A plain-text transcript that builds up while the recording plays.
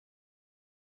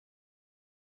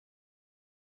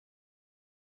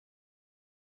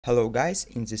Hello guys,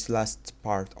 in this last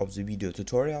part of the video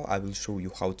tutorial I will show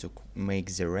you how to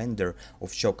make the render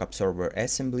of shock absorber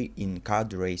assembly in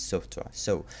CADRays software.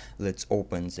 So let's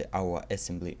open our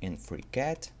assembly in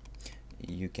FreeCAD.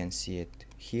 You can see it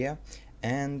here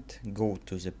and go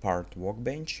to the part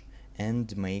workbench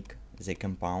and make the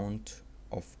compound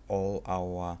of all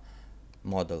our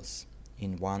models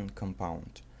in one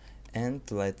compound. And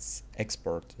let's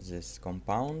export this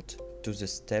compound to the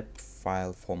step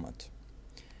file format.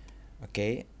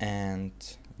 Okay, and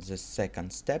the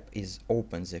second step is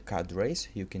open the CADRays.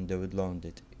 You can download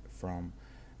it from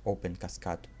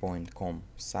opencascade.com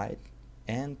site,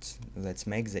 and let's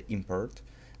make the import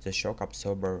the shock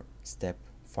absorber step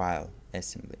file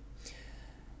assembly.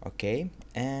 Okay,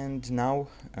 and now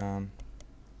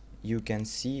you can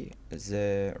see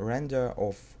the render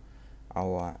of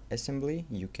our assembly.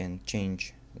 You can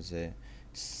change the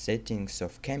settings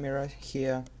of camera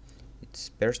here, its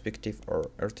perspective or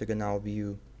orthogonal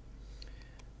view,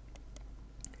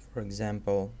 for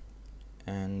example,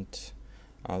 and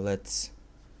let's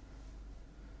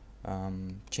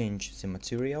change the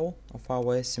material of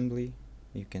our assembly.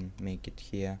 You can make it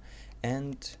here,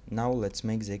 and now let's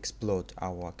make the explode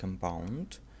our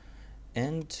compound,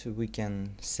 and we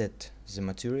can set the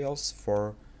materials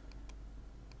for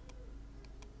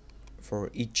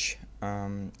each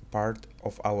part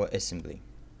of our assembly.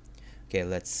 Okay,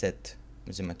 let's set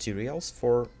the materials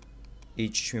for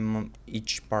each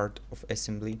part of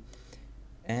assembly,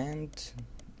 and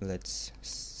let's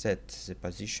set the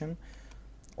position.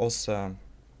 Also,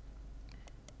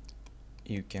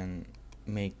 you can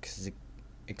make the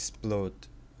explode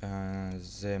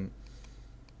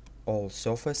all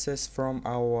surfaces from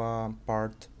our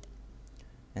part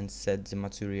and set the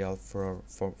material for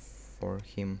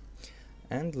him.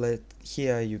 And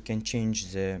here you can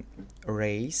change the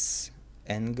raise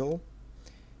angle.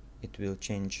 It will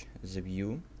change the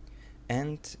view.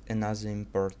 And another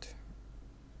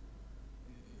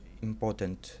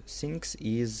important things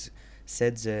is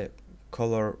set the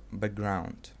color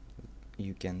background.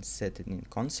 You can set it in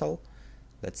console.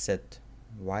 Let's set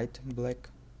white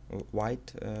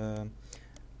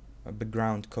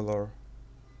background color,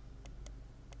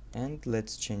 and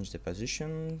let's change the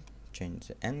position, change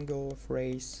the angle of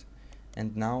raise,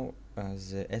 and now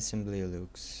the assembly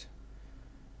looks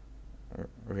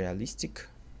realistic.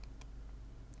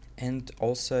 And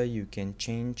also you can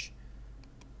change,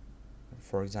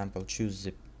 for example, choose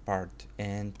the part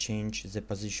and change the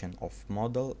position of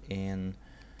model in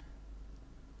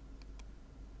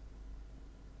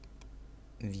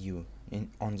view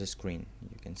on the screen.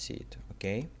 You can see it.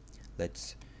 Okay,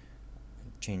 let's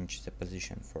change the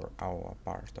position for our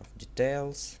part of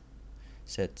details,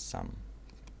 set some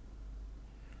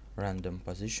random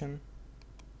position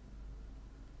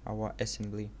our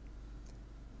assembly.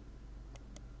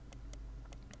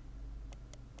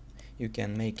 You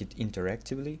can make it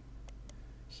interactively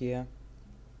here,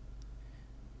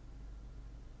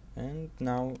 and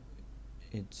now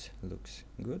it looks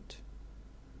good.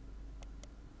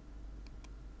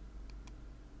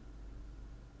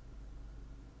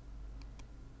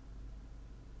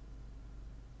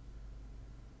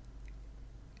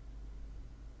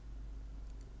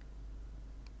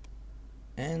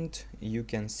 And you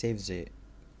can save the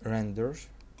render,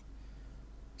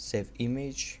 save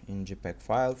image in JPEG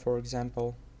file, for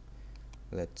example.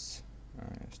 Let's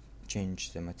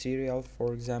change the material.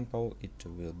 For example, it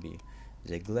will be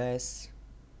the glass,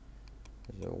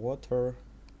 the water,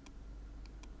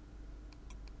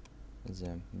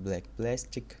 the black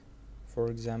plastic, for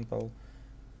example.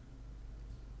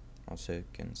 Also you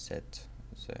can set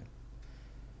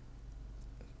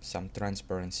some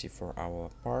transparency for our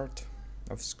part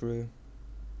of screw,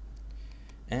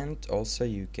 and also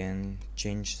you can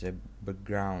change the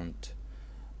background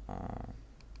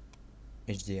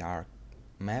HDR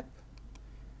map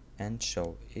and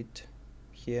show it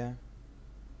here.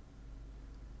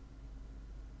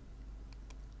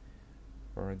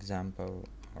 For example,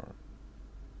 or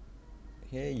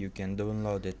here you can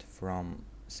download it from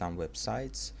some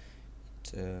websites.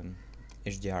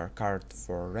 HDR card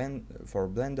for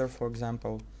Blender, for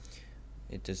example.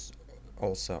 It is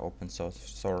also open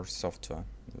source software.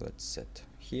 Let's set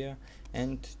here,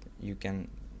 and you can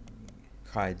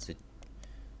hide the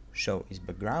show is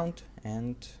background,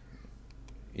 and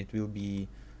it will be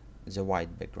the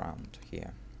white background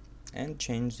here, and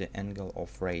change the angle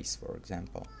of raise, for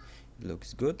example. It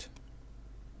looks good.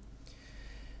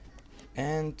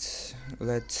 And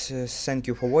let's thank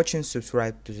you for watching.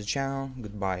 Subscribe to the channel.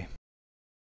 Goodbye.